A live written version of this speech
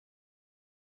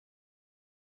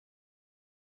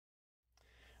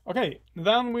Okay,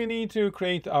 then we need to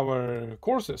create our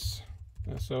courses.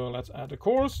 So let's add a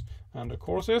course and the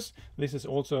courses. This is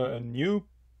also a new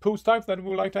post type that we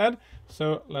would like to add.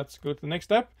 So let's go to the next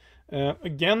step.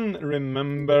 Again,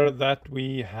 remember that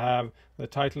we have the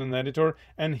title and editor,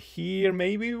 and here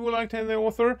maybe we would like to have the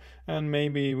author, and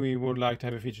maybe we would like to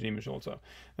have a featured image also.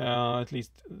 At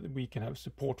least we can have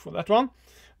support for that one.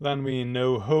 Then we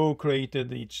know who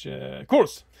created each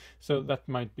course. So that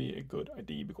might be a good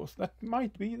idea, because that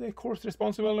might be the course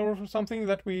responsible or something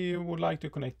that we would like to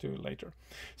connect to later.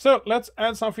 So let's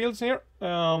add some fields here.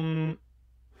 And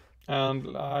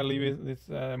I'll leave it with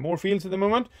more fields at the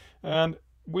moment. And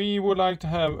we would like to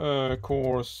have a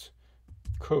course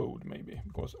code, maybe,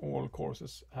 because all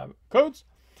courses have codes.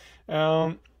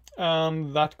 And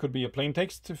that could be a plain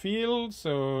text field.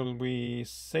 So we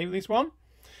save this one.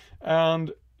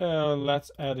 And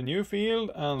let's add a new field,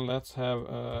 and let's have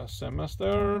a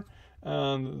semester.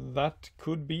 And that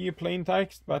could be a plain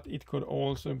text, but it could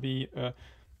also be a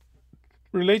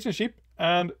relationship.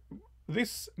 And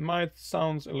this might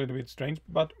sound a little bit strange,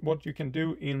 but what you can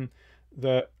do in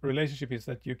the relationship is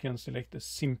that you can select a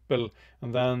simple,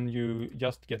 and then you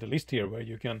just get a list here where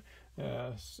you can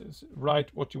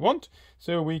write what you want.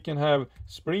 So we can have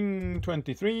spring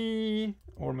 23,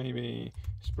 or maybe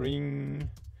spring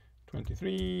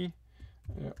 23,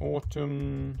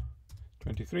 autumn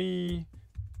 23,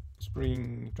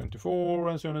 spring 24,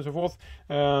 and so on and so forth.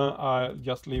 I'll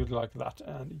just leave it like that,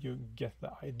 and you get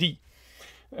the idea.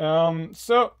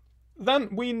 So then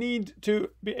we need to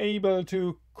be able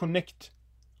to connect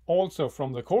also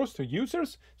from the course to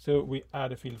users. So we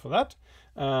add a field for that.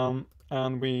 And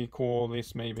we call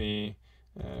this maybe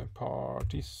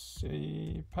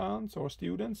participants or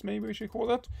students, maybe we should call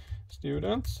that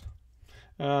students.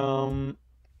 And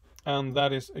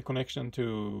that is a connection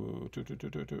to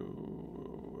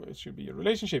it should be a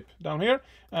relationship down here,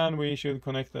 and we should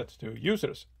connect that to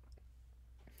users.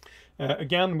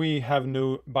 Again, we have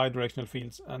no bidirectional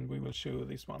fields, and we will show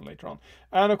this one later on.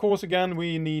 And of course, again,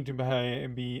 we need to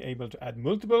be able to add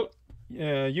multiple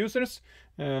users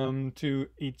to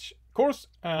each course,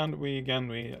 and we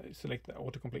select the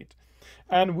autocomplete.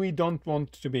 And we don't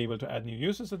want to be able to add new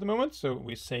users at the moment, so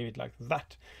we save it like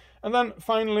that. And then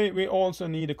finally, we also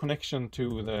need a connection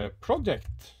to the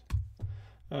project.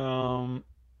 And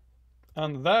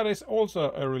that is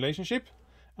also a relationship,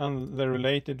 and the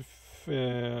related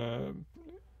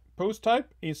post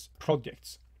type is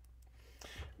projects.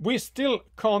 We still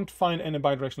can't find any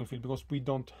bidirectional field because we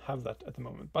don't have that at the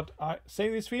moment. But I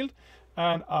save this field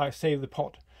and I save the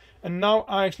pod. And now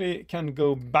I actually can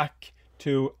go back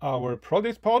to our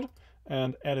project pod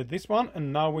and edit this one.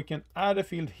 And now we can add a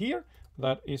field here.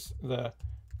 That is the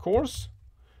course.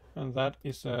 And that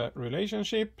is a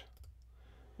relationship.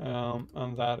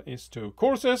 And that is to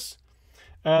courses.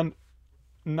 And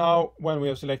now, when we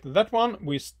have selected that one,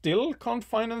 we still can't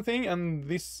find anything, and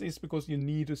this is because you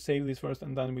need to save this first,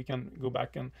 and then we can go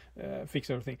back and fix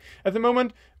everything. At the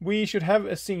moment, we should have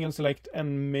a single select,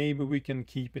 and maybe we can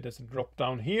keep it as a drop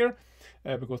down here,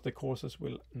 because the courses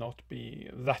will not be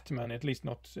that many, at least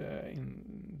not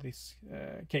in this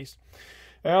case.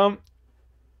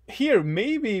 Here,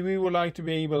 maybe we would like to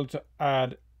be able to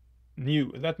add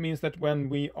new. That means that when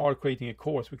we are creating a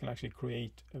course, we can actually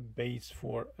create a base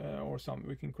for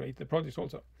we can create the projects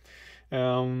also,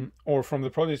 or from the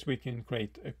projects we can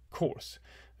create a course.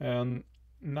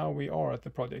 Now we are at the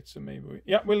project, so maybe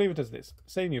we'll leave it as this.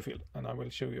 Save new field, and I will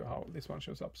show you how this one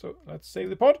shows up. So let's save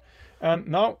the pod, and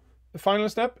now the final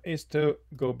step is to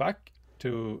go back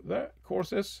to the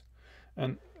courses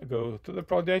and go to the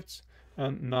projects,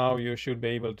 and now you should be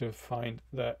able to find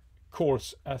the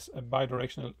course as a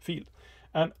bidirectional field.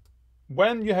 And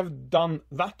when you have done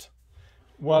that,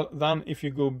 well, then if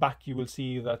you go back, you will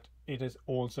see that it is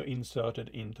also inserted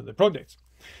into the projects.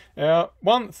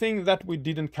 One thing that we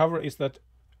didn't cover is that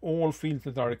all fields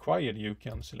that are required, you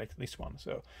can select this one.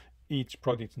 So each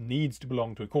project needs to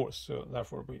belong to a course, so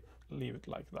therefore we leave it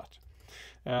like that.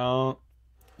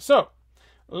 So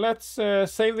let's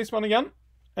save this one again,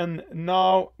 and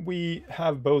now we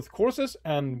have both courses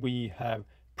and we have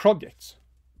projects.